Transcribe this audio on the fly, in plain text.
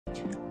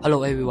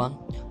Hello everyone,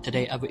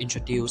 today I will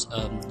introduce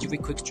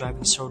UV quick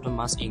driving solder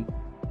mask ink.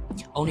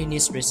 Only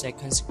needs 3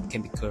 seconds,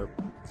 can be curved.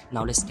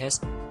 Now let's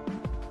test.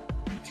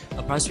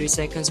 Apply 3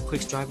 seconds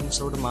quick driving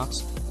solder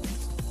mask.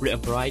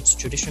 Reapply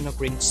traditional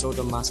green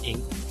solder mask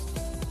ink.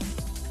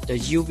 The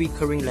UV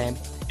curling lamp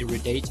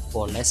irradiate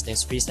for less than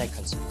 3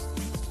 seconds.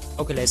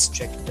 Okay, let's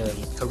check the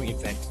curling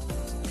effect.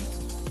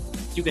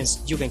 You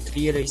can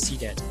clearly see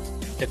that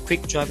the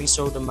quick driving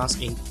solder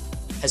mask ink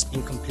has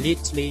been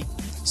completely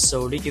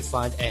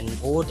solidified and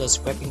all the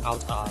scraping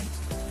out are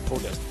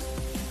powdered,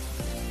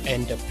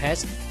 and the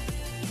pads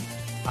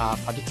are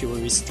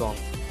particularly strong.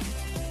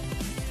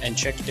 And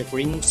check the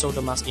green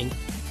solder mask ink.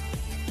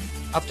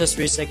 After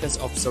 3 seconds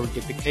of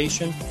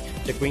solidification,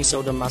 the green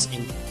solder mask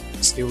ink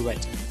is still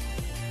wet,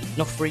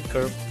 not free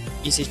curve,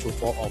 easy to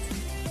fall off.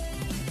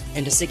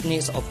 And the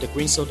thickness of the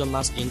green solder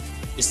mask ink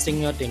is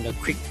thinner than the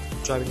quick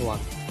driving one.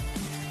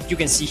 You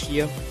can see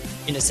here,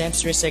 in the same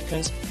 3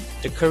 seconds,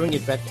 the curling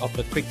effect of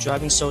the quick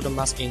driving solder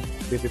mask ink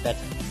will be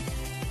better.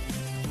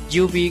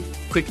 UV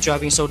quick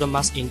driving solder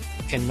mask ink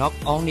can not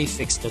only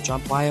fix the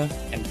jump wire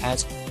and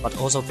pads, but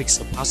also fix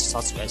the parts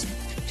such as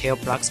tail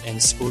plugs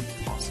and screw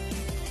parts.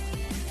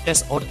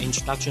 That's all the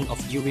introduction of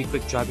UV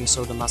quick driving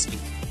solder mask ink.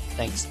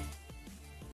 Thanks.